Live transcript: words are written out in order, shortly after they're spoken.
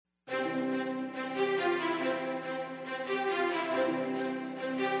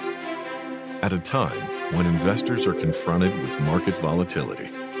At a time when investors are confronted with market volatility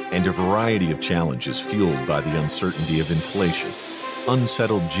and a variety of challenges fueled by the uncertainty of inflation,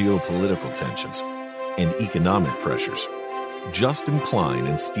 unsettled geopolitical tensions, and economic pressures, Justin Klein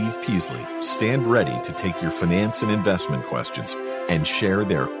and Steve Peasley stand ready to take your finance and investment questions and share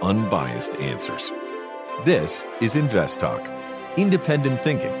their unbiased answers. This is Invest Talk, independent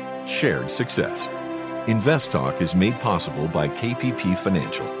thinking, shared success. Invest Talk is made possible by KPP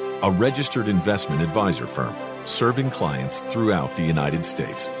Financial, a registered investment advisor firm serving clients throughout the United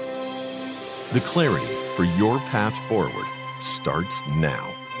States. The clarity for your path forward starts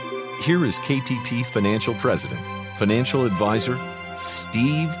now. Here is KPP Financial President, Financial Advisor,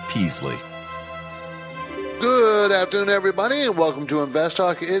 Steve Peasley. Good afternoon, everybody, and welcome to Invest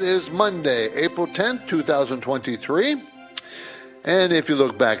Talk. It is Monday, April 10th, 2023. And if you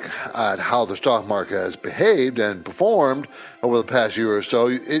look back at how the stock market has behaved and performed over the past year or so,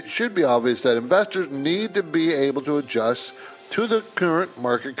 it should be obvious that investors need to be able to adjust to the current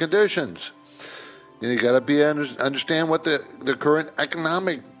market conditions. You got to understand what the current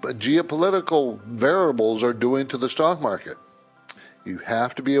economic, geopolitical variables are doing to the stock market. You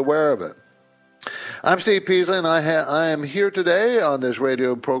have to be aware of it. I'm Steve Peasley, and I am here today on this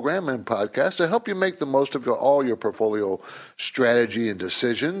radio program and podcast to help you make the most of all your portfolio strategy and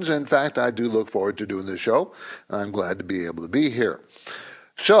decisions. In fact, I do look forward to doing this show, and I'm glad to be able to be here.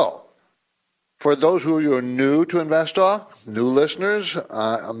 So, for those who are new to Invest Talk, new listeners,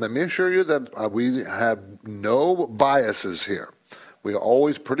 let me assure you that we have no biases here. We are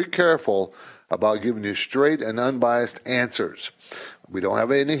always pretty careful about giving you straight and unbiased answers. We don't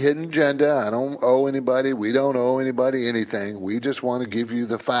have any hidden agenda. I don't owe anybody. We don't owe anybody anything. We just want to give you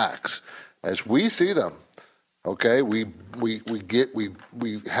the facts as we see them. Okay, we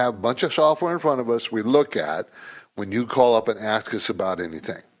have a bunch of software in front of us. We look at when you call up and ask us about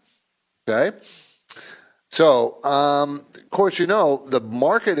anything. Okay, so of course you know the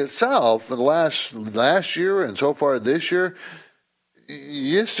market itself for the last year and so far this year,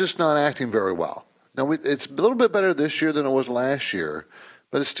 it's just not acting very well. Now, it's a little bit better this year than it was last year,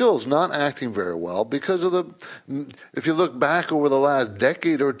 but it still is not acting very well because of if you look back over the last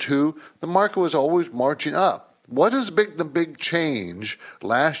decade or two, the market was always marching up. What is the big change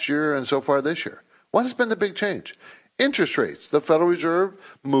last year and so far this year? What has been the big change? Interest rates. The Federal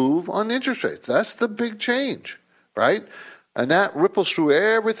Reserve move on interest rates. That's the big change, right? And that ripples through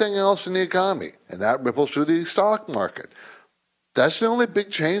everything else in the economy, and that ripples through the stock market. That's the only big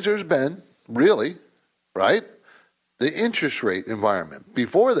change there's been. Really, right? The interest rate environment.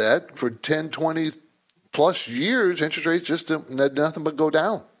 Before that, for 10, 20 plus years, interest rates just did nothing but go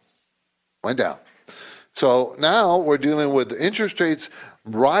down. Went down. So now we're dealing with interest rates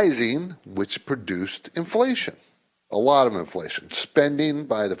rising, which produced inflation. A lot of inflation. Spending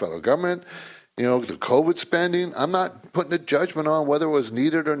by the federal government, the COVID spending. I'm not putting a judgment on whether it was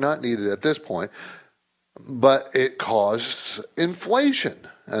needed or not needed at this point, but it caused inflation.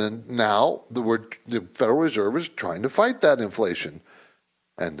 And now the Federal Reserve is trying to fight that inflation.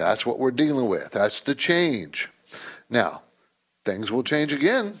 And that's what we're dealing with. That's the change. Now, things will change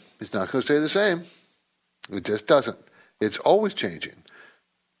again. It's not going to stay the same. It just doesn't. It's always changing.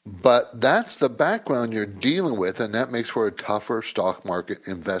 But that's the background you're dealing with, and that makes for a tougher stock market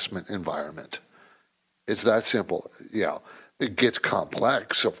investment environment. It's that simple. Yeah, it gets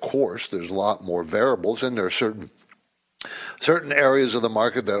complex, of course. There's a lot more variables, and there are certain areas of the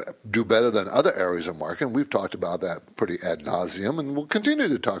market that do better than other areas of the market, and we've talked about that pretty ad nauseum, and we'll continue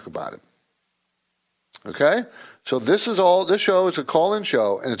to talk about it. Okay? So this show is a call-in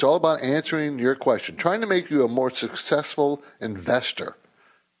show, and it's all about answering your question, trying to make you a more successful investor.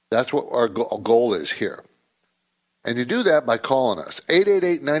 That's what our goal is here. And you do that by calling us.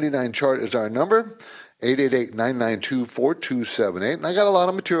 888-99-CHART is our number. 888-992-4278. And I got a lot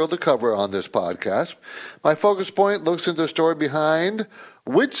of material to cover on this podcast. My focus point looks into the story behind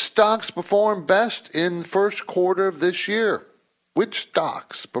which stocks perform best in the first quarter of this year. Which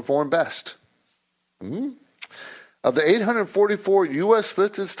stocks perform best? Of the 844 U.S.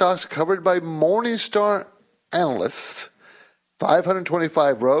 listed stocks covered by Morningstar analysts,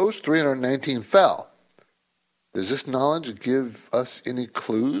 525 rose, 319 fell. Does this knowledge give us any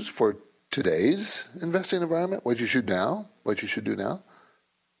clues for today's investing environment? What you should do now? We're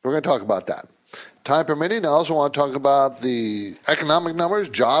going to talk about that. Time permitting, I also want to talk about the economic numbers,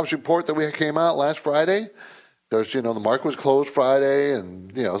 jobs report that came out last Friday. There's, the market was closed Friday,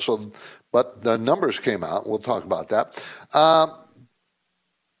 and, but the numbers came out. We'll talk about that.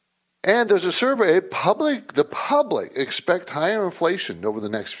 And there's a survey, the public expect higher inflation over the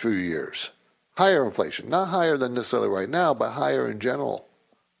next few years. Higher inflation, not higher than necessarily right now, but higher in general.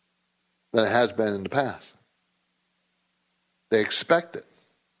 than it has been in the past. They expect it.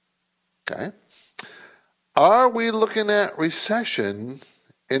 Okay? Are we looking at recession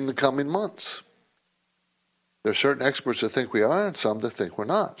in the coming months? There are certain experts that think we are and some that think we're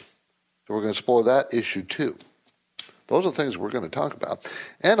not. So we're going to explore that issue too. Those are things we're going to talk about.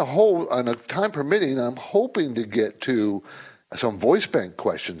 And on time permitting, I'm hoping to get to some voice bank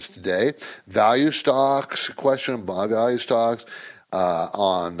questions today. Value stocks, question about value stocks,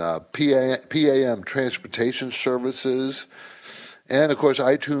 on PAM transportation services, and of course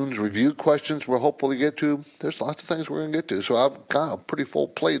iTunes review questions we'll hopefully get to. There's lots of things we're going to get to, so I've got a pretty full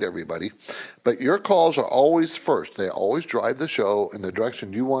plate, everybody. But your calls are always first. They always drive the show in the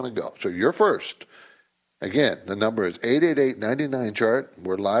direction you want to go. So you're first. Again, the number is 888-99-CHART.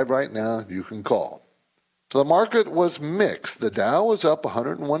 We're live right now. You can call. So the market was mixed. The Dow was up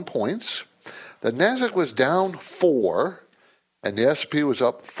 101 points. The Nasdaq was down 4, and the S&P was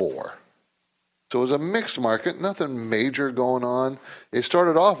up 4. So it was a mixed market, nothing major going on. It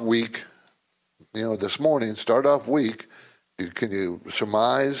started off weak, this morning, started off weak. Can you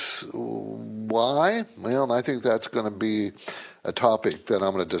surmise why? Well, I think that's going to be a topic that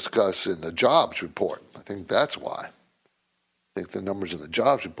I'm going to discuss in the jobs report. I think that's why. I think the numbers in the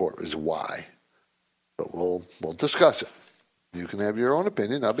jobs report is why. But we'll discuss it. You can have your own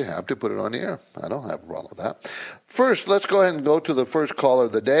opinion. I'll be happy to put it on the air. I don't have a problem with that. First, let's go ahead and go to the first caller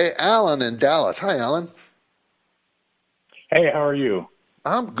of the day, Alan in Dallas. Hi, Alan. Hey, how are you?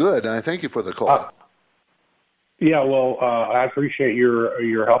 I'm good, and I thank you for the call. I appreciate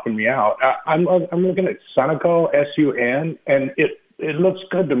your helping me out. I'm looking at Sunoco, SUN, and it looks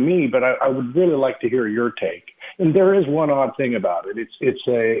good to me, but I would really like to hear your take. And there is one odd thing about it.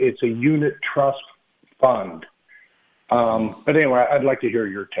 It's a unit trust fund. But anyway, I'd like to hear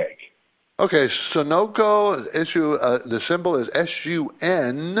your take. Okay, Sunoco, the symbol is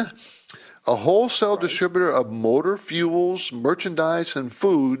SUN, a wholesale distributor of motor fuels, merchandise, and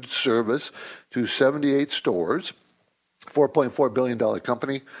food service to 78 stores, $4.4 billion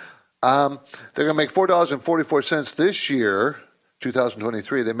company. They're going to make $4.44 this year,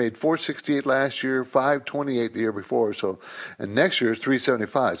 2023. They made $4.68 last year, $5.28 the year before. And next year is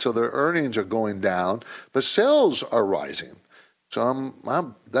 $3.75. So their earnings are going down, but sales are rising. So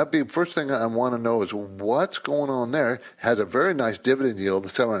that'd be the first thing I want to know is what's going on there. Has a very nice dividend yield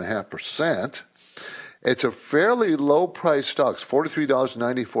of 7.5%. It's a fairly low price stock,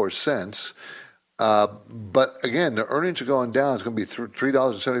 $43.94. But again, the earnings are going down. It's going to be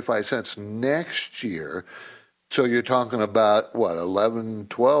 $3.75 next year. So you're talking about, 11,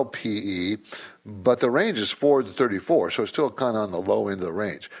 12 PE, but the range is 4 to 34, so it's still kind of on the low end of the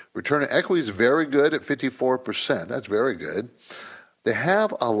range. Return on equity is very good at 54%. That's very good. They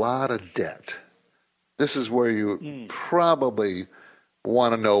have a lot of debt. This is where you probably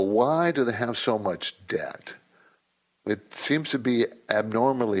want to know, why do they have so much debt? It seems to be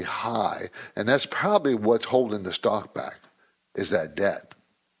abnormally high, and that's probably what's holding the stock back, is that debt.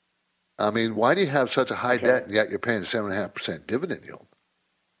 I mean, why do you have such a high debt and yet you're paying a 7.5% dividend yield?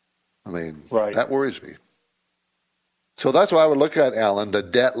 I mean, That worries me. So that's why I would look at, Alan, the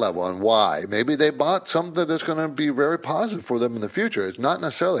debt level and why. Maybe they bought something that's going to be very positive for them in the future. It's not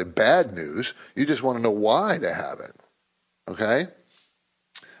necessarily bad news. You just want to know why they have it. Okay?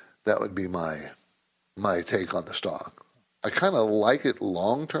 That would be my take on the stock. I kind of like it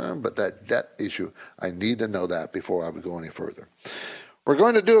long term, but that debt issue, I need to know that before I would go any further. We're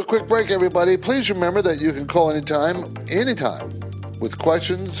going to do a quick break, everybody. Please remember that you can call anytime, with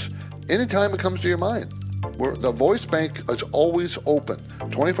questions, anytime it comes to your mind. The voice bank is always open,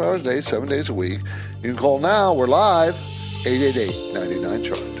 24 hours a day, 7 days a week. You can call now. We're live,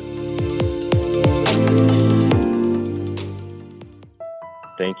 888-99-CHART.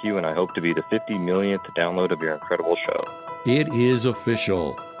 Thank you, and I hope to be the 50 millionth download of your incredible show. It is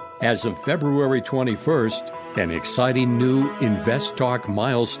official. As of February 21st, an exciting new Invest Talk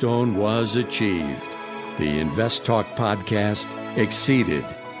milestone was achieved. The Invest Talk podcast exceeded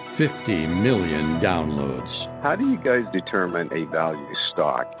 50 million downloads. How do you guys determine a value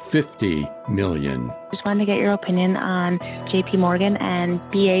stock? 50 million. Just wanted to get your opinion on JP Morgan and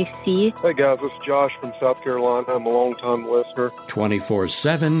BAC. Hey guys, this is Josh from South Carolina. I'm a long-time listener.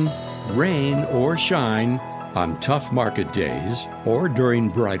 24/7, rain or shine, on tough market days or during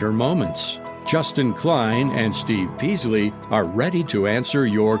brighter moments. Justin Klein and Steve Peasley are ready to answer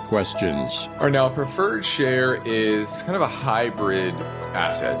your questions. All right, now a preferred share is kind of a hybrid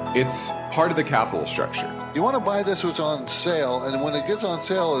asset. It's part of the capital structure. You want to buy this what's on sale, and when it gets on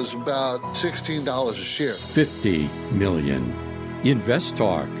sale, it's about $16 a share. 50 million. Invest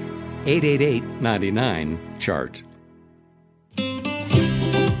Talk. 888-99-CHART.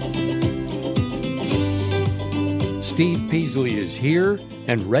 Steve Peasley is here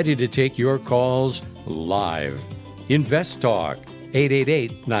and ready to take your calls live. Invest Talk,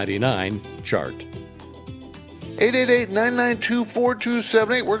 888-99-CHART.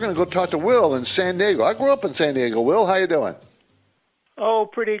 888-992-4278. We're going to go talk to Will in San Diego. I grew up in San Diego. Will, how you doing? Oh,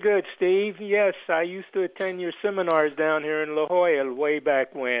 pretty good, Steve. Yes, I used to attend your seminars down here in La Jolla way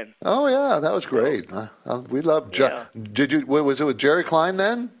back when. Oh, yeah, that was great. We loved Did you? Was it with Jerry Klein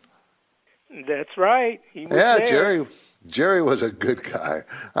then? That's right. He was there. Jerry was a good guy.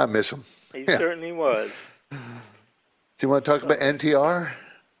 I miss him. He certainly was. Do you want to talk about NTR?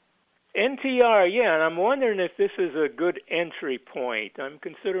 NTR, yeah, and I'm wondering if this is a good entry point. I'm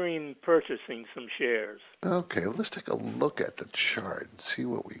considering purchasing some shares. Okay, let's take a look at the chart and see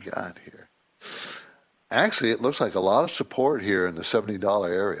what we got here. Actually, it looks like a lot of support here in the $70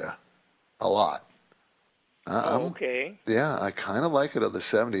 area. A lot. Okay. Yeah, I kind of like it at the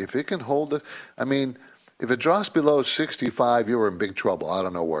 70. If it can hold it, I mean, if it drops below 65, you're in big trouble. I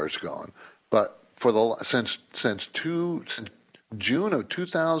don't know where it's going. But for since June of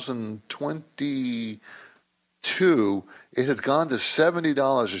 2022, it has gone to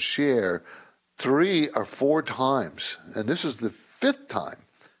 $70 a share 3 or 4 times, and this is the 5th time.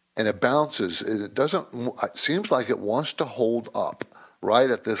 And it bounces. It seems like it wants to hold up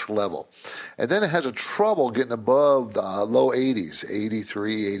right at this level. And then it has a trouble getting above the low 80s,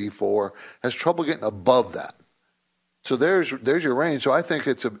 83, 84, has trouble getting above that. So there's your range. So I think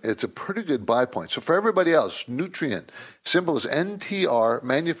it's a pretty good buy point. So for everybody else, Nutrien, symbol is NTR,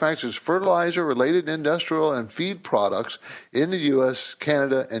 manufactures fertilizer, related industrial and feed products in the U.S.,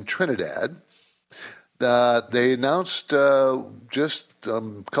 Canada, and Trinidad. They announced just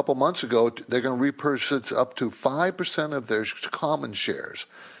a couple months ago they're going to repurchase up to 5% of their common shares.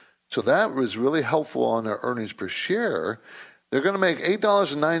 So that was really helpful on their earnings per share. They're going to make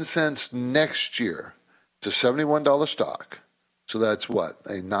 $8.09 next year. It's a $71 stock. So that's what?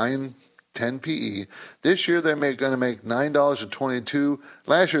 A 9.10 PE. This year they're going to make $9.22.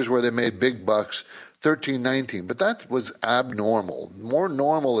 Last year's where they made big bucks, $13.19. But that was abnormal. More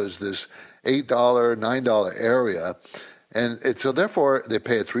normal is this $8, $9 area. And so therefore they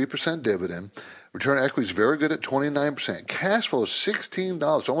pay a 3% dividend. Return on equity is very good at 29%. Cash flow is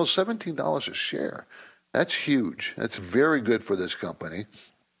 $16, almost $17 a share. That's huge. That's very good for this company.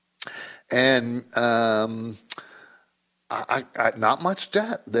 And I not much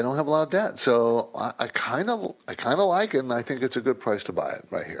debt. They don't have a lot of debt, so I kind of like it, and I think it's a good price to buy it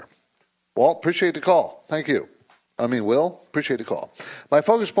right here. Walt, appreciate the call. Thank you. Will, appreciate the call. My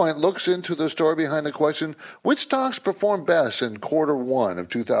focus point looks into the story behind the question: which stocks performed best in quarter 1 of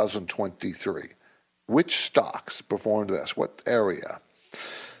 2023? Which stocks performed best? What area?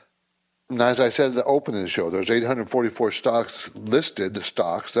 And as I said at the opening of the show, there's 844 stocks listed,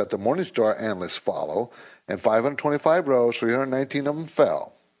 stocks that the Morningstar analysts follow, and 525 rose, 319 of them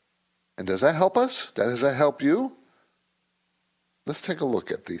fell. And does that help us? Does that help you? Let's take a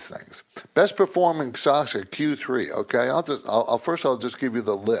look at these things. Best performing stocks at Q3. Okay, I'll just give you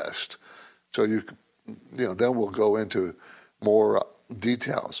the list, so then we'll go into more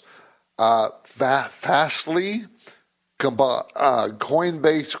details. Fastly.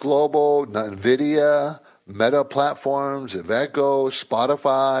 Coinbase Global, NVIDIA, Meta Platforms, Iveco,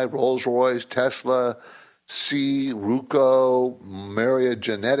 Spotify, Rolls-Royce, Tesla, Ruco, Myriad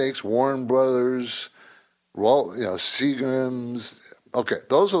Genetics, Warren Brothers, Seagram's. Okay,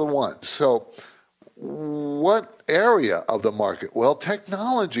 those are the ones. So what area of the market? Well,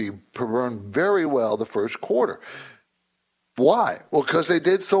 technology performed very well the first quarter. Why? Well, because they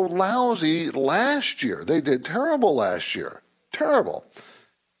did so lousy last year. They did terrible last year. Terrible.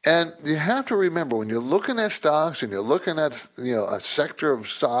 And you have to remember, when you're looking at stocks and you're looking at a sector of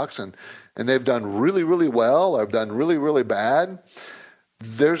stocks and they've done really, really well or done really, really bad,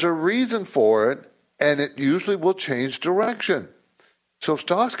 there's a reason for it, and it usually will change direction. So if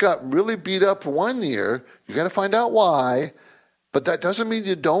stocks got really beat up one year, you got to find out why, but that doesn't mean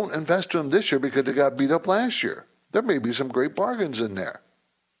you don't invest in them this year because they got beat up last year. There may be some great bargains in there.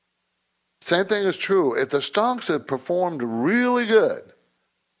 Same thing is true. If the stocks have performed really good,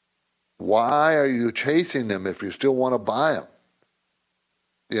 why are you chasing them if you still want to buy them?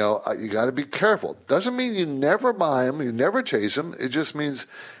 You got to be careful. Doesn't mean you never buy them, you never chase them. It just means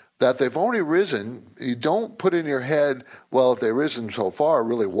that they've already risen. You don't put in your head, well, if they've risen so far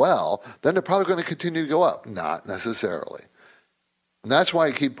really well, then they're probably going to continue to go up. Not necessarily. And that's why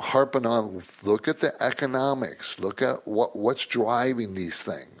I keep harping on, look at the economics. Look at what's driving these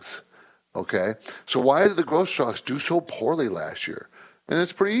things, okay? So why did the growth stocks do so poorly last year? And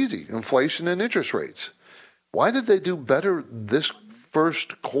it's pretty easy, inflation and interest rates. Why did they do better this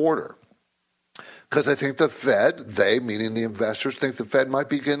first quarter? Because I think the Fed, they, meaning the investors, think the Fed might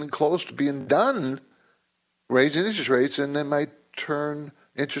be getting close to being done raising interest rates, and they might turn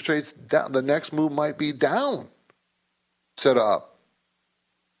interest rates down. The next move might be down instead of up.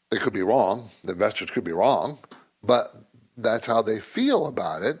 They could be wrong. The investors could be wrong, but that's how they feel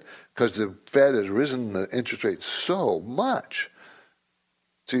about it because the Fed has risen the interest rate so much.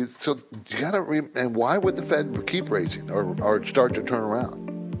 See, so you got to and why would the Fed keep raising or start to turn around?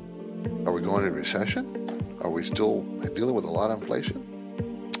 Are we going into recession? Are we still dealing with a lot of inflation?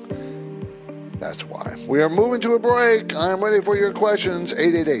 That's why. We are moving to a break. I'm ready for your questions.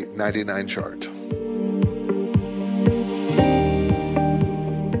 888-99-CHART.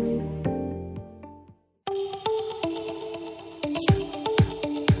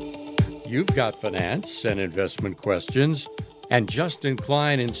 You've got finance and investment questions, and Justin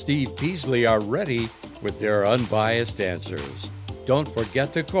Klein and Steve Peasley are ready with their unbiased answers. Don't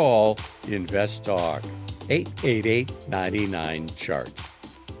forget to call Invest Talk, 888-99-CHART.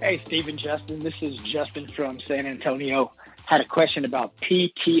 Hey, Steve and Justin. This is Justin from San Antonio. Had a question about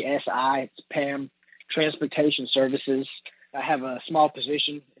PTSI, it's PAM Transportation Services. I have a small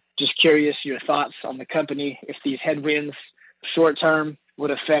position. Just curious your thoughts on the company, if these headwinds short-term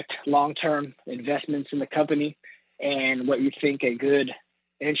would affect long-term investments in the company, and what you think a good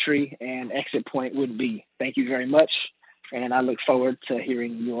entry and exit point would be. Thank you very much, and I look forward to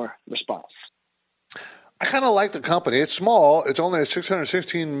hearing your response. I kind of like the company. It's small. It's only a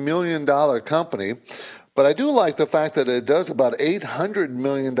 $616 million company, but I do like the fact that it does about $800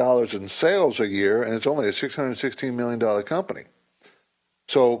 million in sales a year, and it's only a $616 million company.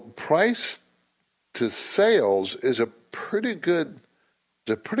 So price to sales is a pretty good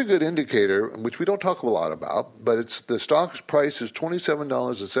indicator, which we don't talk a lot about, but it's the stock's price is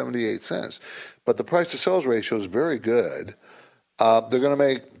 $27.78, but the price to sales ratio is very good.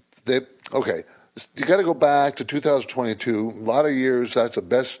 You got to go back to 2022. A lot of years, that's the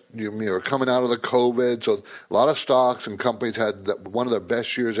best. You're coming out of the COVID, so a lot of stocks and companies had one of their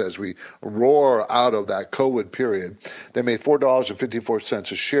best years as we roar out of that COVID period. They made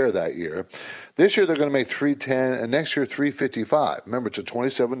 $4.54 a share that year. This year they're going to make $3.10, and next year $3.55. Remember, it's a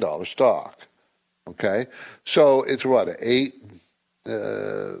 $27 stock. Okay, so it's what, an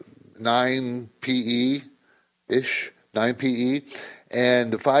 9 PE ish, 9 PE.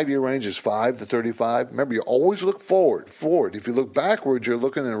 And the 5-year range is 5 to 35. Remember, you always look forward. If you look backwards, you're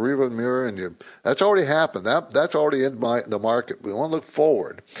looking in a rearview mirror, and that's already happened. That's already in the market. We want to look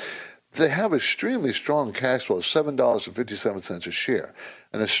forward. They have extremely strong cash flow, $7.57 a share,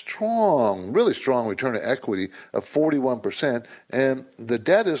 and a strong, really strong return to equity of 41%. And the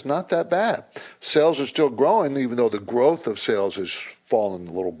debt is not that bad. Sales are still growing, even though the growth of sales has fallen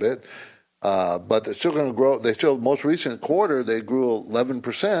a little bit. But they're still going to grow. Most recent quarter, they grew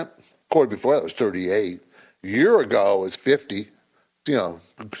 11%. Quarter before that was 38. A year ago, it was 50.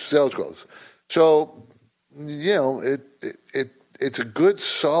 Sales growth. So, it's a good,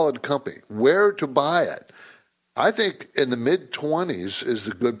 solid company. Where to buy it? I think in the mid-20s is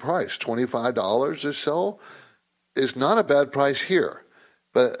a good price. $25 or so is not a bad price here.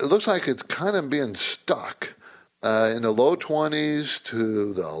 But it looks like it's kind of being stuck in the low 20s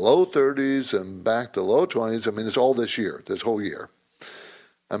to the low 30s and back to low 20s. I mean, it's all this year, this whole year.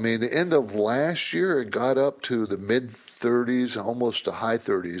 I mean, the end of last year, it got up to the mid-30s, almost to high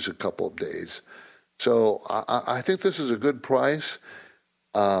 30s a couple of days. So I think this is a good price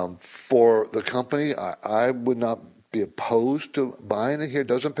for the company. I would not be opposed to buying it here. It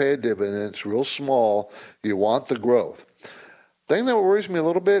doesn't pay a dividend. It's real small. You want the growth. Thing that worries me a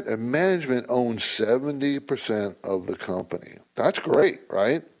little bit, management owns 70% of the company. That's great,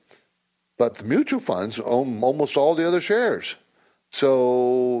 right? But the mutual funds own almost all the other shares.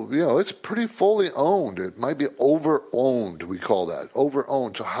 So, it's pretty fully owned. It might be over-owned, we call that,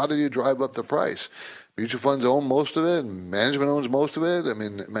 over-owned. So how do you drive up the price? Mutual funds own most of it, and management owns most of it. I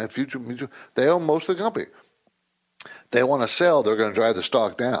mean, they own most of the company. They want to sell, they're going to drive the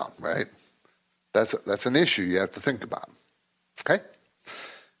stock down, right? That's an issue you have to think about. Okay?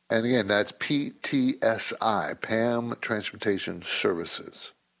 And again, that's PTSI, PAM Transportation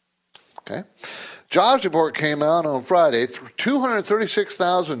Services. Okay? Jobs report came out on Friday,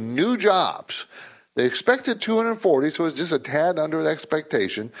 236,000 new jobs. They expected 240, so it's just a tad under the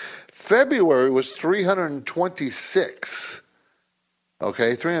expectation. February was 326.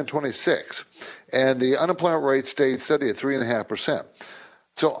 Okay, 326. And the unemployment rate stayed steady at 3.5%.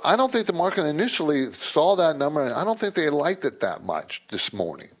 So I don't think the market initially saw that number, and I don't think they liked it that much this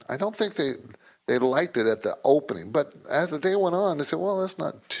morning. I don't think they liked it at the opening. But as the day went on, they said, well, that's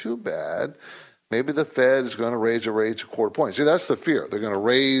not too bad. maybe the Fed is going to raise the rates a quarter point. See, that's the fear. They're going to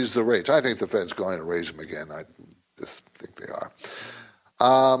raise the rates. I think the Fed's going to raise them again. I just think they are.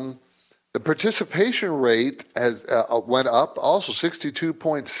 The participation rate has went up, also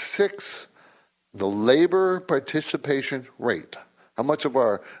 62.6. The labor participation rate. How much of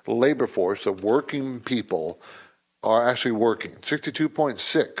our labor force, of working people, are actually working?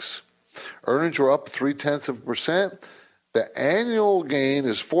 62.6. Earnings were up 0.3%. The annual gain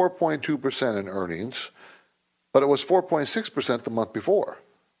is 4.2% in earnings, but it was 4.6% the month before.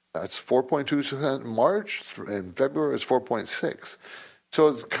 That's 4.2% in March, in February it's 4.6%. So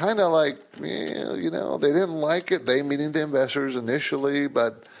it's kind of like, you know, they didn't like it, they meaning the investors initially,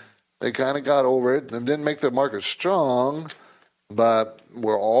 but they kind of got over it and didn't make the market strong. But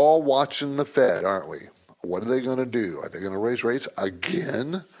we're all watching the Fed, aren't we? What are they going to do? Are they going to raise rates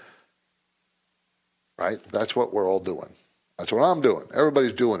again? Right? That's what we're all doing. That's what I'm doing.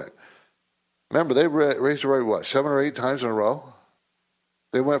 Everybody's doing it. Remember, they raised the rate, what, 7 or 8 times in a row?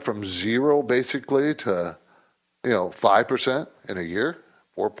 They went from 0 basically to, 5% in a year,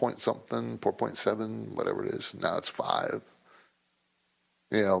 4 point something, 4.7, whatever it is. Now it's 5.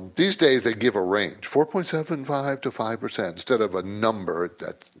 These days they give a range, 4.75 to 5% instead of a number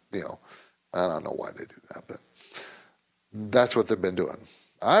that, I don't know why they do that, but that's what they've been doing.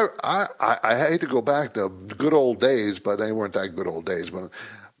 I hate to go back to good old days, but they weren't that good old days. But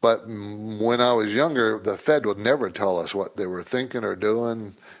when I was younger, the Fed would never tell us what they were thinking or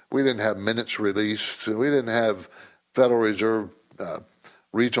doing. We didn't have minutes released. We didn't have Federal Reserve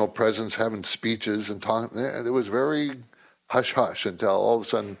regional presidents having speeches and talking. It was very hush-hush until all of a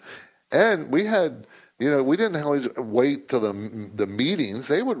sudden. And we had, we didn't always wait till the meetings.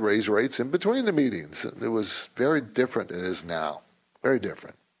 They would raise rates in between the meetings. It was very different than it is now. Very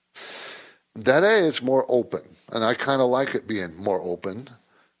different. Today it's more open, and I kind of like it being more open.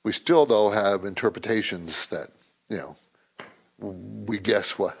 We still, though, have interpretations that, we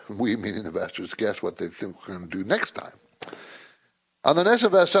guess what, we meaning investors, guess what they think we're going to do next time. On the next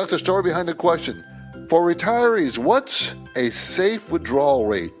Invest Talk, the story behind the question, for retirees, what's a safe withdrawal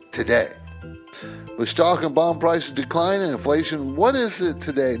rate today? With stock and bond prices declining and inflation, what is it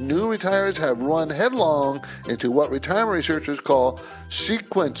today? New retirees have run headlong into what retirement researchers call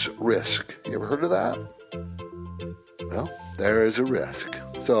sequence risk. You ever heard of that? Well, there is a risk.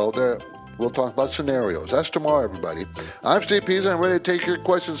 So we'll talk about scenarios. That's tomorrow, everybody. I'm Steve Pease, and I'm ready to take your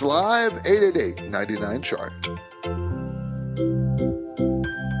questions live, 888-99-CHART.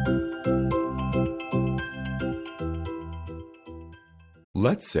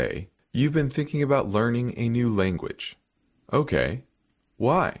 Let's say you've been thinking about learning a new language. Okay,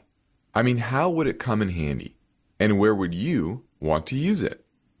 why? I mean, how would it come in handy? And where would you want to use it?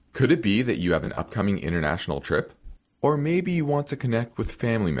 Could it be that you have an upcoming international trip? Or maybe you want to connect with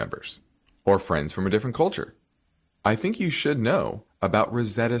family members or friends from a different culture? I think you should know about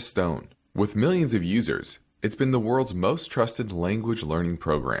Rosetta Stone. With millions of users, it's been the world's most trusted language learning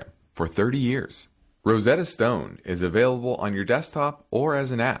program for 30 years. Rosetta Stone is available on your desktop or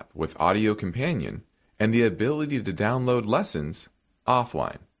as an app with Audio Companion and the ability to download lessons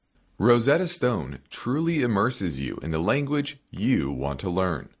offline. Rosetta Stone truly immerses you in the language you want to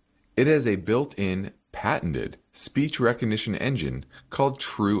learn. It has a built-in, patented speech recognition engine called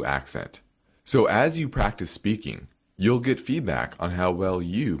True Accent. So as you practice speaking, you'll get feedback on how well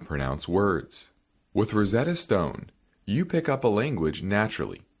you pronounce words. With Rosetta Stone, you pick up a language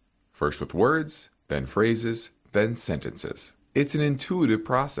naturally, first with words, then phrases, then sentences. It's an intuitive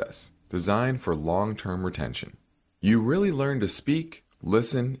process designed for long-term retention. You really learn to speak,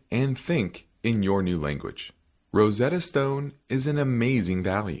 listen, and think in your new language. Rosetta Stone is an amazing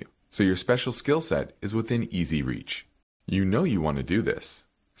value, so your special skill set is within easy reach. You know you want to do this,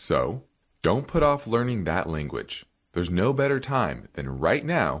 so don't put off learning that language. There's no better time than right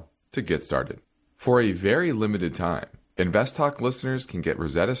now to get started. For a very limited time, InvestTalk listeners can get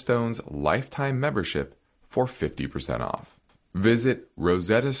Rosetta Stone's lifetime membership for 50% off. Visit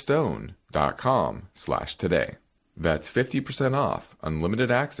rosettastone.com/today. That's 50% off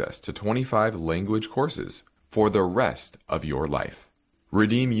unlimited access to 25 language courses for the rest of your life.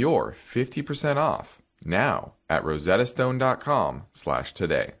 Redeem your 50% off now at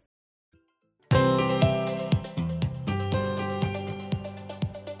rosettastone.com/today.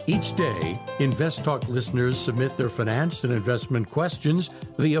 Each day, InvestTalk listeners submit their finance and investment questions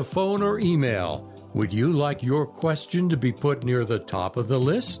via phone or email. Would you like your question to be put near the top of the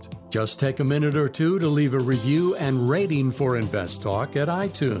list? Just take a minute or two to leave a review and rating for InvestTalk at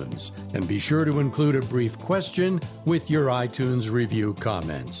iTunes. And be sure to include a brief question with your iTunes review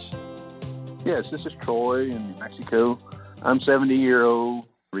comments. Yes, this is Troy in Mexico. I'm 70-year-old,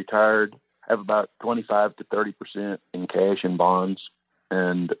 retired, have about 25 to 30% in cash and bonds.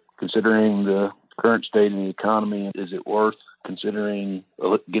 And considering the current state of the economy, is it worth considering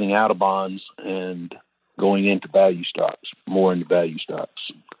getting out of bonds and going into value stocks, more into value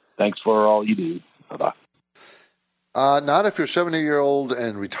stocks? Thanks for all you do. Bye-bye. Not if you're 70-year-old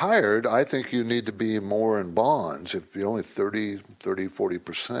and retired. I think you need to be more in bonds. If you're only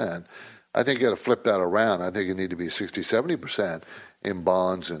 40%, I think you got to flip that around. I think you need to be 60, 70% in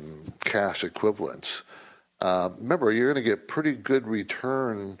bonds and cash equivalents. Remember, you're going to get pretty good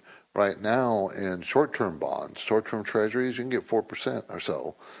return right now in short-term bonds. Short-term treasuries, you can get 4% or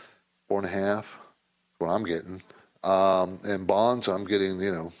so, 4.5%, what I'm getting. In bonds, I'm getting,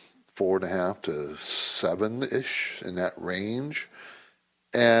 4.5 to 7-ish in that range.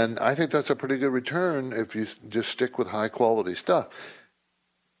 And I think that's a pretty good return if you just stick with high-quality stuff.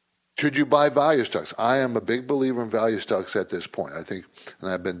 Should you buy value stocks? I am a big believer in value stocks at this point. I think,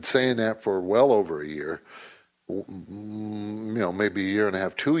 and I've been saying that for well over a year, maybe a year and a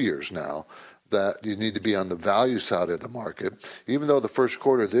half, 2 years now, that you need to be on the value side of the market. Even though the first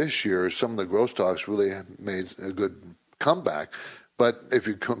quarter this year, some of the growth stocks really made a good comeback. But if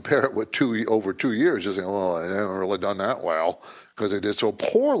you compare it with over 2 years, you say, well, they haven't really done that well because they did so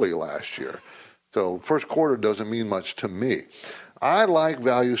poorly last year. So first quarter doesn't mean much to me. I like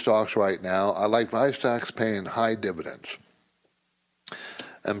value stocks right now. I like value stocks paying high dividends.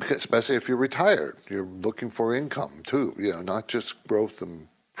 And especially if you're retired, you're looking for income too, not just growth and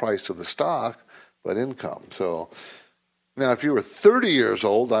price of the stock, but income. So now if you were 30 years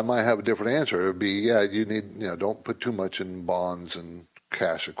old, I might have a different answer. It would be, you need, don't put too much in bonds and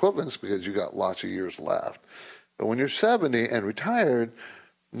cash equivalents because you got lots of years left. But when you're 70 and retired,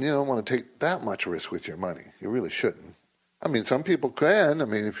 you don't want to take that much risk with your money. You really shouldn't. I mean, some people can. I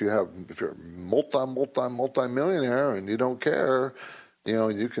mean, if you're a multi-millionaire and you don't care,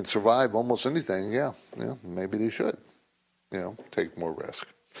 you can survive almost anything. Yeah, maybe they should, take more risk.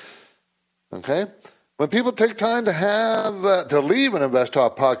 Okay? When people take time to leave an Invest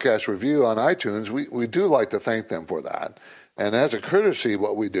Talk podcast review on iTunes, we do like to thank them for that. And as a courtesy,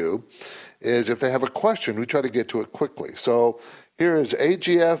 what we do is if they have a question, we try to get to it quickly. So here is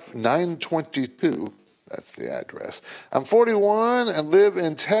AGF 922. That's the address. I'm 41 and live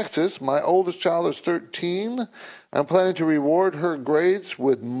in Texas. My oldest child is 13. I'm planning to reward her grades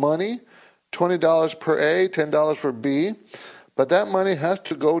with money, $20 per A, $10 for B. But that money has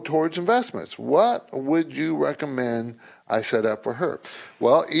to go towards investments. What would you recommend I set up for her?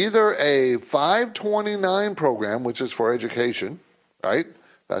 Well, either a 529 program, which is for education, right?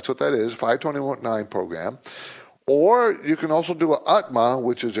 That's what that is, 529 program. Or you can also do a UTMA,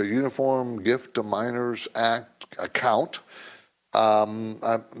 which is a Uniform Gift to Minors Act account.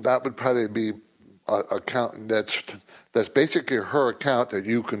 That would probably be an account that's basically her account that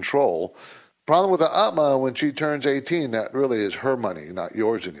you control. Problem with the UTMA, when she turns 18, that really is her money, not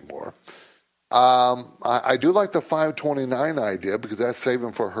yours anymore. I do like the 529 idea because that's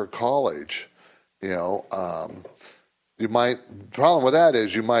saving for her college. Problem with that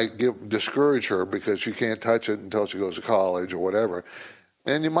is you might discourage her because she can't touch it until she goes to college or whatever.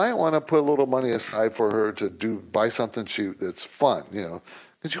 And you might want to put a little money aside for her to buy something that's fun,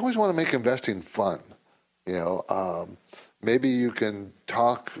 because you always want to make investing fun. Maybe you can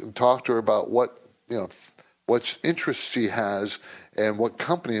talk to her about what interests she has and what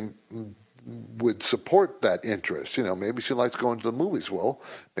company would support that interest. Maybe she likes going to the movies. Well,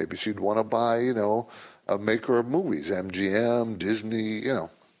 maybe she'd want to buy, a maker of movies, MGM, Disney,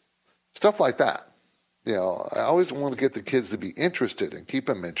 stuff like that. I always want to get the kids to be interested and keep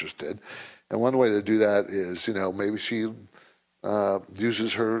them interested. And one way to do that is, maybe she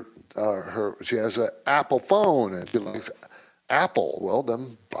uses she has an Apple phone and she likes Apple. Well,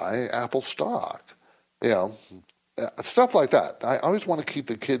 then buy Apple stock. Stuff like that. I always want to keep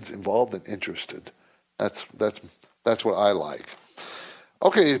the kids involved and interested. That's what I like.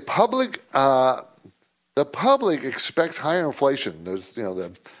 Okay, the public expects higher inflation. There's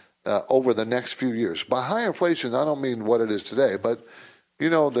over the next few years. By high inflation, I don't mean what it is today, but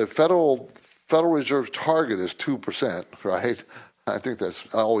the Federal Reserve's target is 2%, right? I think that's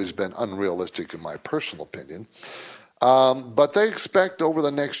always been unrealistic in my personal opinion. But they expect over the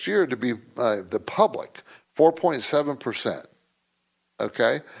next year to be the public 4.7%.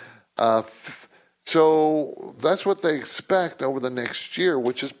 Okay, so that's what they expect over the next year,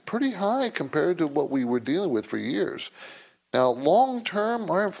 which is pretty high compared to what we were dealing with for years. Now, long-term,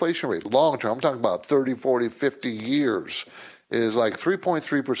 our inflation rate, long-term, I'm talking about 30, 40, 50 years, is like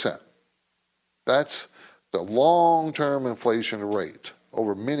 3.3%. That's the long-term inflation rate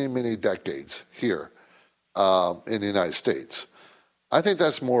over many, many decades here in the United States. I think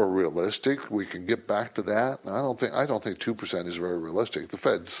that's more realistic. We can get back to that. I don't think 2% is very realistic. The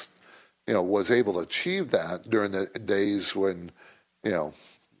Fed's, was able to achieve that during the days when, but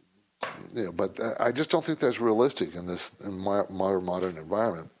I just don't think that's realistic in modern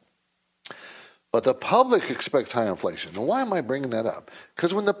environment. But the public expects high inflation. Now, why am I bringing that up?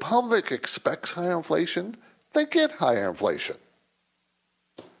 Because when the public expects high inflation, they get higher inflation.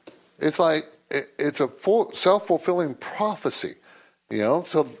 It's like it's a self-fulfilling prophecy.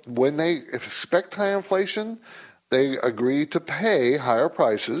 So when they expect high inflation, they agree to pay higher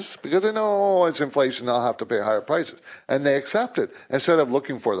prices because they know it's inflation, they'll have to pay higher prices. And they accept it instead of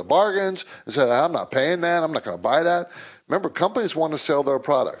looking for the bargains, instead of, I'm not paying that, I'm not going to buy that. Remember, companies want to sell their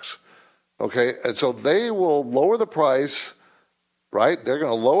products, okay? And so they will lower the price, right? They're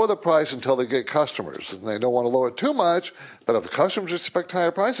going to lower the price until they get customers. And they don't want to lower it too much, but if the customers expect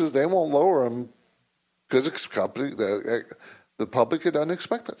higher prices, they won't lower them because the public doesn't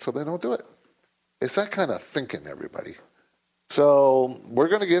expect it, so they don't do it. It's that kind of thinking, everybody. So we're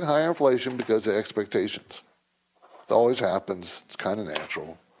going to get higher inflation because of expectations. It always happens. It's kind of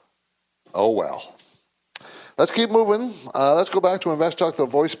natural. Oh, well. Let's keep moving. Let's go back to InvestTalk, the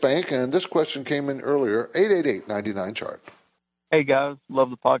voice bank. And this question came in earlier, 888-99-CHART. Hey, guys.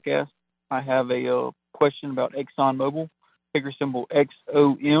 Love the podcast. I have a question about ExxonMobil, ticker symbol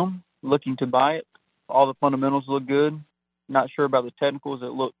XOM, looking to buy it. All the fundamentals look good. Not sure about the technicals.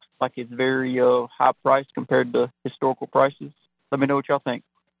 It looks like it's very high priced compared to historical prices. Let me know what y'all think.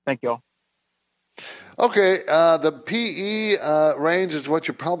 Thank y'all. Okay, the PE range is what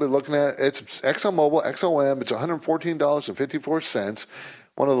you're probably looking at. It's ExxonMobil, XOM. It's $114.54.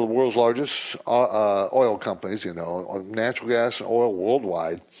 One of the world's largest oil companies, natural gas and oil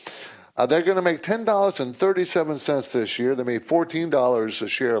worldwide. They're going to make $10.37 this year. They made $14 a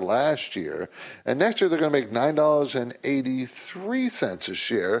share last year. And next year they're going to make $9.83 a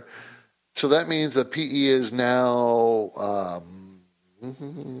share. So that means the PE is now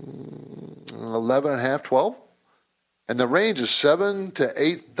 11.5, 12. And the range is $7 to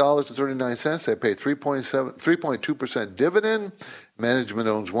 $8.39. They pay 3.2% dividend. Management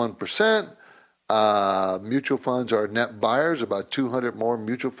owns 1%. Mutual funds are net buyers, about 200 more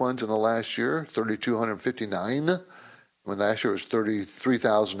mutual funds in the last year, 3,259, when last year was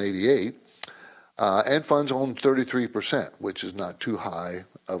 33,088. And funds own 33%, which is not too high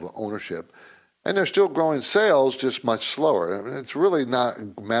of ownership. And they're still growing sales, just much slower. I mean, it's really not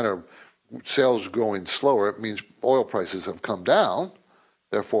a matter of sales growing slower. It means oil prices have come down.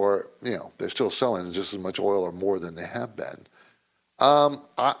 Therefore, they're still selling just as much oil or more than they have been.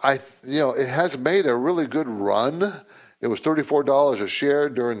 It has made a really good run. It was $34 a share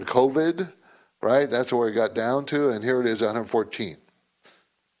during COVID, right? That's where it got down to, and here it is, $114.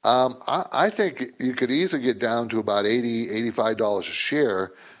 I think you could easily get down to about $80, $85 a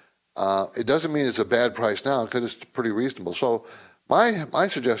share. It doesn't mean it's a bad price now because it's pretty reasonable. So my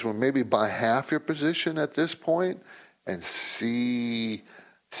suggestion would maybe buy half your position at this point and see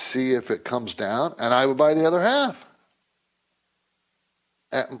if it comes down, and I would buy the other half.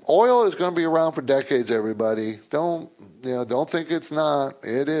 Oil is going to be around for decades, everybody. Don't think it's not.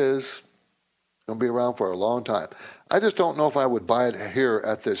 It is. It's going to be around for a long time. I just don't know if I would buy it here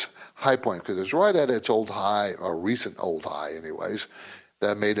at this high point because it's right at its old high, or recent old high anyways,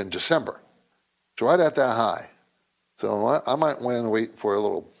 that made in December. It's right at that high. So I might want to wait for a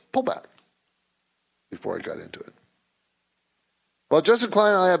little pullback before I got into it. Well, Justin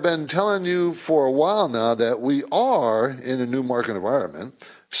Klein and I have been telling you for a while now that we are in a new market environment.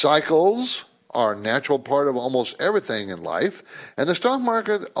 Cycles are a natural part of almost everything in life, and the stock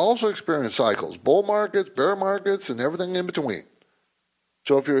market also experiences cycles, bull markets, bear markets, and everything in between.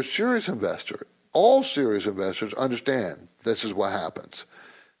 So if you're a serious investor, all serious investors understand this is what happens.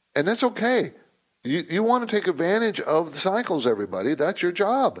 And that's okay. You want to take advantage of the cycles, everybody. That's your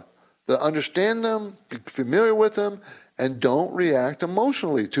job. To understand them, be familiar with them, and don't react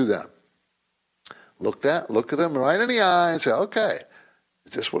emotionally to them. Look at them right in the eye and say, okay,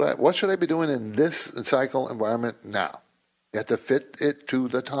 is this what should I be doing in this cycle environment now? You have to fit it to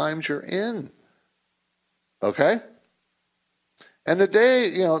the times you're in. Okay? And the day,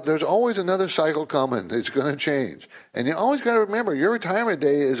 there's always another cycle coming. It's going to change. And you always got to remember, your retirement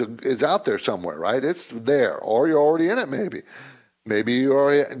day is out there somewhere, right? It's there. Or you're already in it, maybe. Maybe you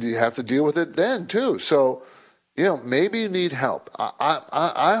have to deal with it then, too. So, maybe you need help.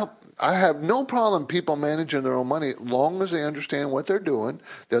 I have no problem people managing their own money as long as they understand what they're doing,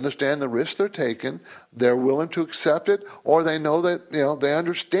 they understand the risks they're taking, they're willing to accept it, or they know that, they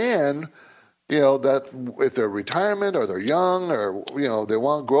understand, that if they're retirement or they're young or, they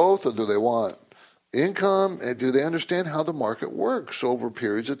want growth or do they want, income, and do they understand how the market works over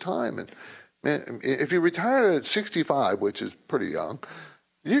periods of time? And man, if you retire at 65, which is pretty young,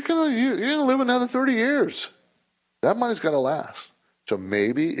 you're gonna live another 30 years. That money's got to last. So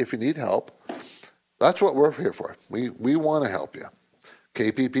maybe if you need help, that's what we're here for. We want to help you.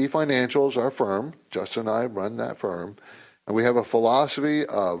 KPP Financial is our firm. Justin and I run that firm. And we have a philosophy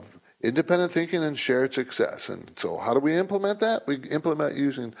of independent thinking and shared success. And so how do we implement that? We implement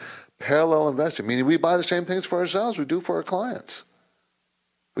using parallel investing, meaning we buy the same things for ourselves we do for our clients.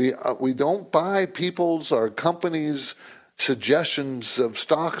 We don't buy people's or companies' suggestions of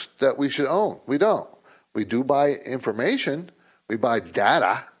stocks that we should own. We don't. We do buy information. We buy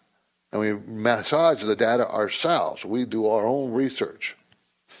data, and we massage the data ourselves. We do our own research.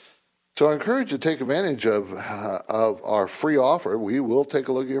 So I encourage you to take advantage of our free offer. We will take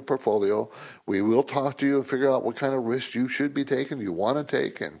a look at your portfolio. We will talk to you and figure out what kind of risks you should be taking, you want to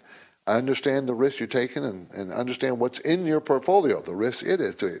take, and understand the risks you're taking and understand what's in your portfolio, the risk it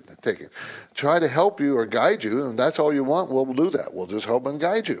is taking. Try to help you or guide you, and that's all you want, we'll do that. We'll just help and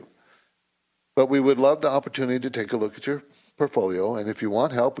guide you. But we would love the opportunity to take a look at your portfolio, and if you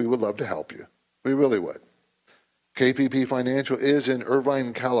want help, we would love to help you. We really would. KPP Financial is in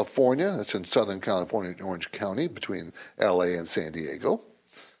Irvine, California. That's in Southern California, Orange County, between L.A. and San Diego.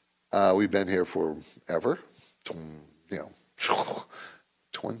 We've been here forever,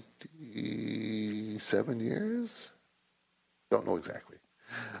 27 years? Don't know exactly.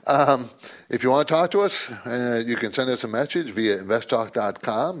 If you want to talk to us, you can send us a message via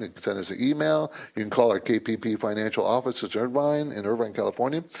investtalk.com. You can send us an email. You can call our KPP Financial office in Irvine,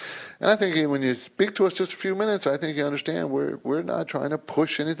 California. And I think when you speak to us just a few minutes, I think you understand we're not trying to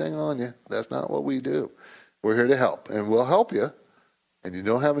push anything on you. That's not what we do. We're here to help, and we'll help you. And you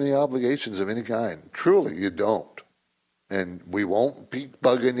don't have any obligations of any kind. Truly, you don't. And we won't be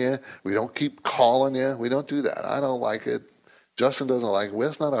bugging you. We don't keep calling you. We don't do that. I don't like it. Justin doesn't like it. Well,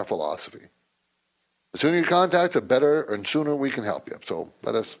 that's not our philosophy. The sooner you contact, the better and sooner we can help you. So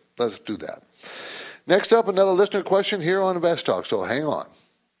let's do that. Next up, another listener question here on Invest Talk. So hang on.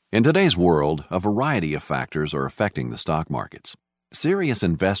 In today's world, a variety of factors are affecting the stock markets. Serious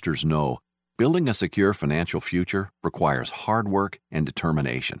investors know building a secure financial future requires hard work and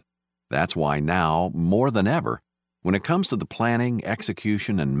determination. That's why now, more than ever, when it comes to the planning,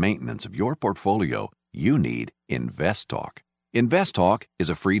 execution, and maintenance of your portfolio, you need Invest Talk. Invest Talk is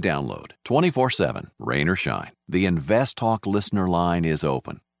a free download, 24/7, rain or shine. The Invest Talk listener line is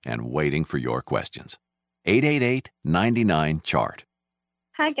open and waiting for your questions. 888-99-CHART.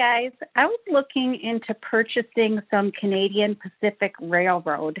 Hi, guys. I was looking into purchasing some Canadian Pacific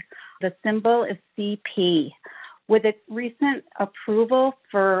Railroad. The symbol is CP. With its recent approval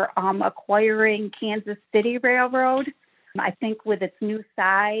for acquiring Kansas City Railroad, I think with its new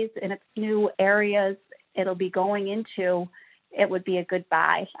size and its new areas it'll be going into, it would be a good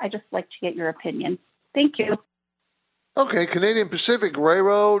buy. I'd just like to get your opinion. Thank you. Okay, Canadian Pacific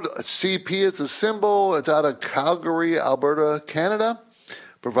Railroad, CP is the symbol. It's out of Calgary, Alberta, Canada.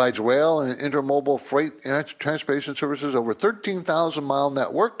 Provides rail and intermodal freight transportation services over 13,000-mile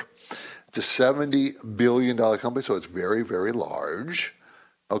network. It's a $70 billion company, so it's very, very large.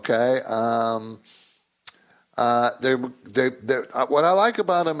 Okay. What I like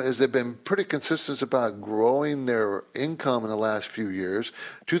about them is they've been pretty consistent about growing their income in the last few years.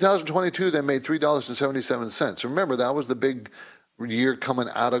 2022, they made $3.77. Remember, that was the big year coming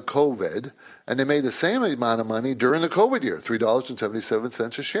out of COVID, and they made the same amount of money during the COVID year,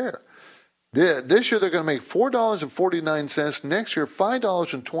 $3.77 a share. This year, they're going to make $4.49. Next year,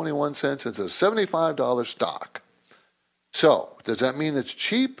 $5.21. It's a $75 stock. So, does that mean it's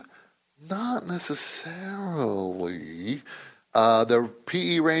cheap? Not necessarily. Their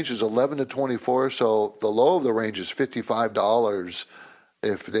PE range is 11 to 24, so the low of the range is $55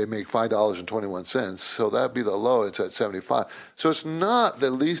 if they make $5.21. So that'd be the low. It's at 75. So it's not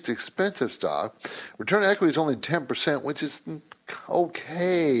the least expensive stock. Return on equity is only 10%, which is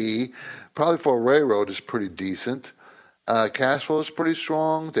okay. Probably for a railroad is pretty decent. Cash flow is pretty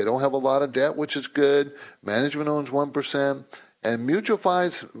strong. They don't have a lot of debt, which is good. Management owns 1%. And mutual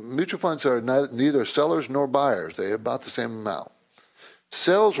funds are neither sellers nor buyers. They have about the same amount.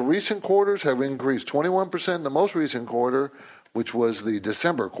 Sales recent quarters have increased 21% in the most recent quarter, which was the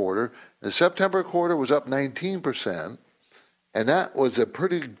December quarter. The September quarter was up 19%, and that was a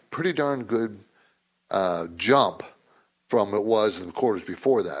pretty darn good jump from it was the quarters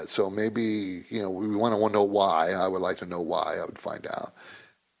before that. So maybe, we want to know why. I would like to know why. I would find out.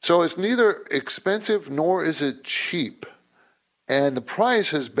 So it's neither expensive nor is it cheap. And the price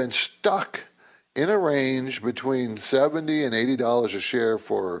has been stuck in a range between $70 and $80 a share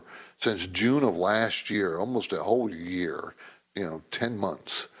since June of last year, almost a whole year, 10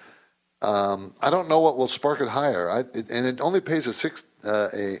 months. I don't know what will spark it higher, and it only pays a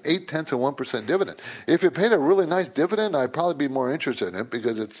 0.8% dividend. If it paid a really nice dividend, I'd probably be more interested in it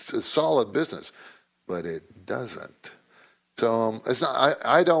because it's a solid business, but it doesn't. So it's not.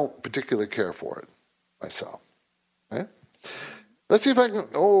 I don't particularly care for it myself. Okay? Let's see if I can.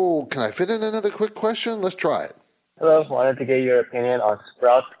 Oh, can I fit in another quick question? Let's try it. Hello, wanted to get your opinion on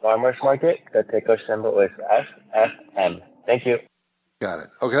Sprouts Farmers Market. The ticker symbol is SFM. Thank you. Got it.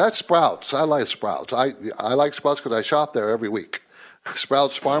 Okay, that's Sprouts. I like Sprouts. I like Sprouts because I shop there every week.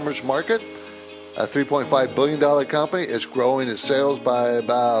 Sprouts Farmers Market, a $3.5 billion company. It's growing its sales by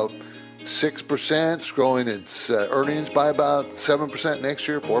about 6%. It's growing its earnings by about 7% next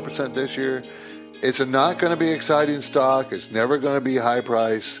year, 4% this year. It's not going to be exciting stock. It's never going to be high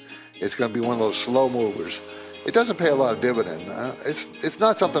price. It's going to be one of those slow movers. It doesn't pay a lot of dividend. It's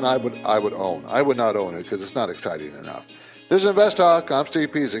not something I would own. I would not own it because it's not exciting enough. This is Invest Talk. I'm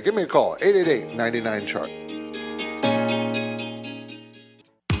Steve Peasley. Give me a call, 888-99-CHART.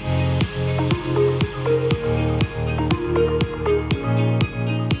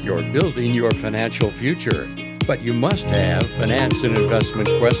 You're building your financial future, but you must have finance and investment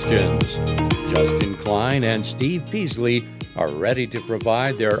questions. Justin Klein and Steve Peasley are ready to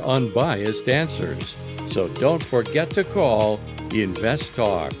provide their unbiased answers. So don't forget to call Invest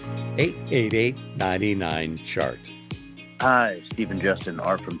Talk, 888-99-CHART. Hi, Steve and Justin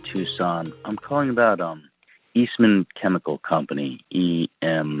are from Tucson. I'm calling about Eastman Chemical Company,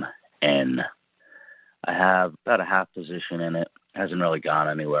 EMN. I have about a half position in it. Hasn't really gone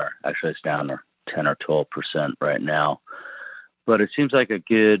anywhere. Actually, it's down to 10 or 12% right now. But it seems like a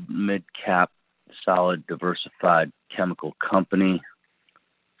good mid-cap, solid, diversified chemical company,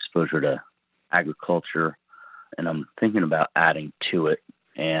 exposure to agriculture, and I'm thinking about adding to it.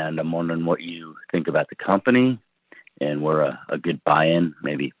 And I'm wondering what you think about the company, and we're a good buy-in,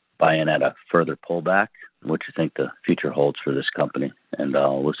 maybe buy-in at a further pullback. What you think the future holds for this company? And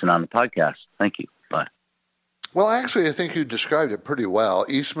I'll listen on the podcast. Thank you. Bye. Well, actually, I think you described it pretty well.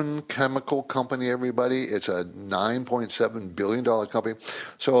 Eastman Chemical Company, everybody, it's a $9.7 billion company.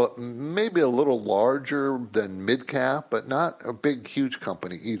 So maybe a little larger than mid-cap, but not a big, huge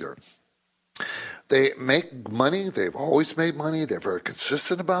company either. They make money. They've always made money. They're very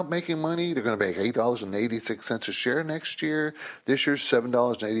consistent about making money. They're going to make $8.86 a share next year. This year's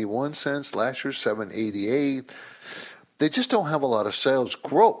 $7.81. Last year's $7.88. They just don't have a lot of sales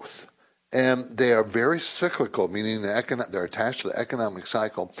growth. And they are very cyclical, meaning they're attached to the economic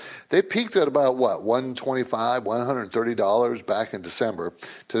cycle. They peaked at about, $125, $130 back in December.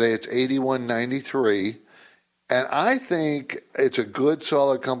 Today it's $81.93. And I think it's a good,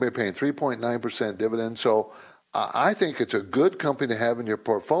 solid company paying 3.9% dividend. So I think it's a good company to have in your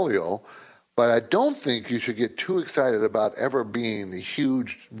portfolio. But I don't think you should get too excited about ever being a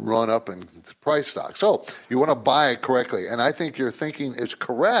huge run-up in price stock. So you want to buy it correctly. And I think your thinking is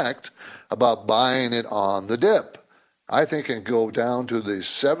correct about buying it on the dip. I think it can go down to the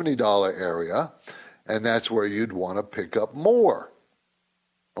 $70 area, and that's where you'd want to pick up more.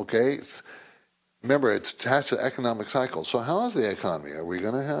 Okay? Remember, it's attached to the economic cycle. So how is the economy? Are we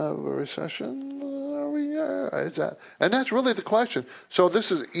going to have a recession? And that's really the question. So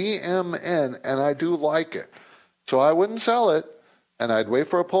this is EMN, and I do like it. So I wouldn't sell it, and I'd wait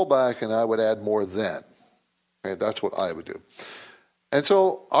for a pullback, and I would add more then. Okay, that's what I would do. And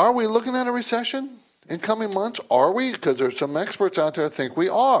so are we looking at a recession in coming months? Are we? Because there's some experts out there that think we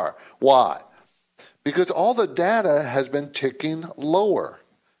are. Why? Because all the data has been ticking lower.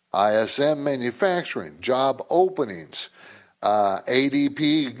 ISM manufacturing, job openings,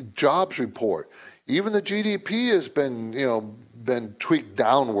 ADP jobs report. Even the GDP has been tweaked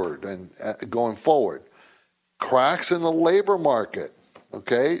downward and going forward. Cracks in the labor market,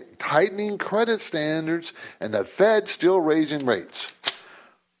 okay? Tightening credit standards, and the Fed still raising rates.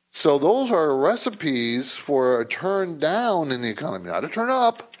 So those are recipes for a turn down in the economy, not a turn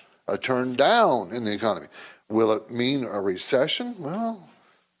up, a turn down in the economy. Will it mean a recession? Well,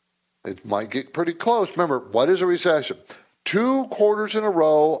 it might get pretty close. Remember, what is a recession? 2 quarters in a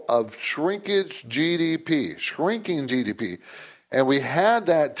row of shrinking GDP. And we had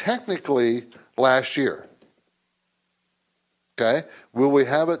that technically last year. Okay? Will we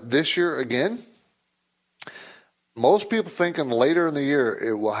have it this year again? Most people thinking later in the year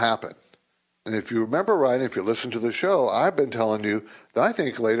it will happen. And if you remember right, if you listen to the show, I've been telling you that I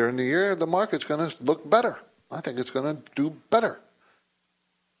think later in the year the market's going to look better. I think it's going to do better.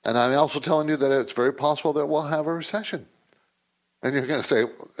 And I'm also telling you that it's very possible that we'll have a recession. And you're going to say,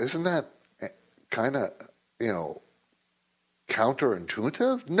 isn't that kind of,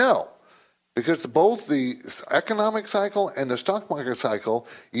 counterintuitive? No. Because both the economic cycle and the stock market cycle,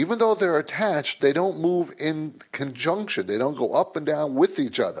 even though they're attached, they don't move in conjunction. They don't go up and down with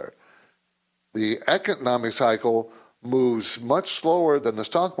each other. The economic cycle moves much slower than the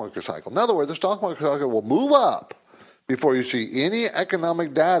stock market cycle. In other words, the stock market cycle will move up before you see any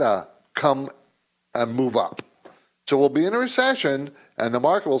economic data come and move up. So we'll be in a recession and the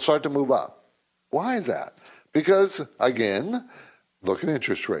market will start to move up. Why is that? Because, again, look at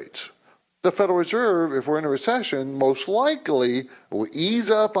interest rates. The Federal Reserve, if we're in a recession, most likely will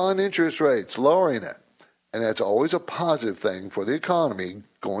ease up on interest rates, lowering it. And that's always a positive thing for the economy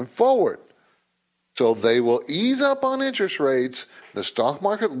going forward. So they will ease up on interest rates. The stock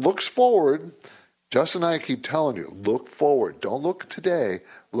market looks forward. Justin and I keep telling you, look forward. Don't look today.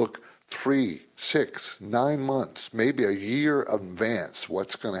 Look 3, 6, 9 months, maybe a year in advance.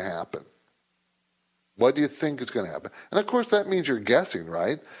 What's going to happen? What do you think is going to happen? And of course, that means you're guessing,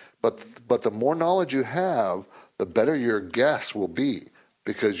 right? But the more knowledge you have, the better your guess will be,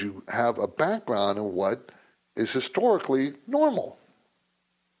 because you have a background in what is historically normal,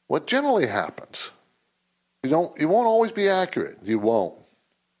 what generally happens. You won't always be accurate. You won't.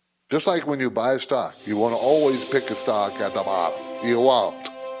 Just like when you buy a stock, you want to always pick a stock at the bottom. You won't.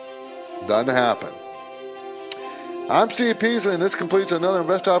 Doesn't happen. I'm Steve Peasley, and this completes another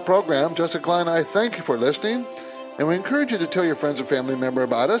InvestTalk program. Justin Klein and I thank you for listening. And we encourage you to tell your friends and family member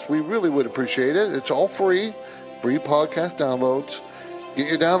about us. We really would appreciate it. It's all free podcast downloads. Get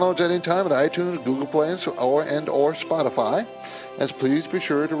your downloads at any time at iTunes, Google Play, or Spotify. And please be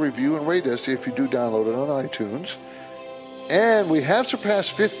sure to review and rate us if you do download it on iTunes. And we have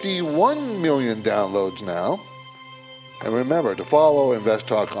surpassed 51 million downloads now. And remember to follow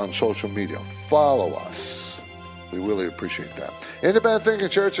InvestTalk on social media. Follow us. We really appreciate that. Independent thinking,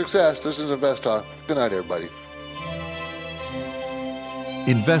 shared success. This is InvestTalk. Good night, everybody.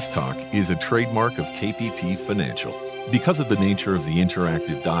 InvestTalk is a trademark of KPP Financial. Because of the nature of the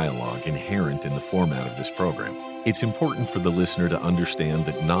interactive dialogue inherent in the format of this program, it's important for the listener to understand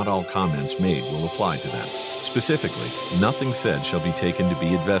that not all comments made will apply to them. Specifically, nothing said shall be taken to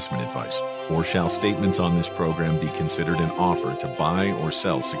be investment advice, or shall statements on this program be considered an offer to buy or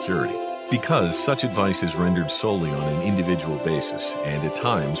sell security. Because such advice is rendered solely on an individual basis and at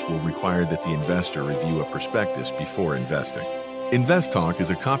times will require that the investor review a prospectus before investing. InvestTalk is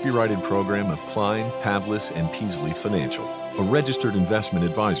a copyrighted program of Klein, Pavlis, and Peasley Financial, a registered investment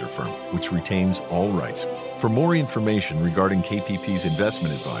advisor firm which retains all rights. For more information regarding KPP's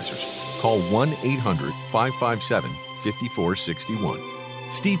investment advisors, call 1-800-557-5461.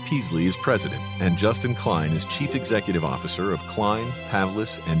 Steve Peasley is president, and Justin Klein is chief executive officer of Klein,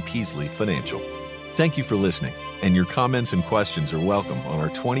 Pavlis, and Peasley Financial. Thank you for listening, and your comments and questions are welcome on our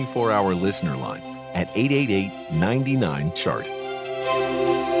 24-hour listener line at 888-99-CHART.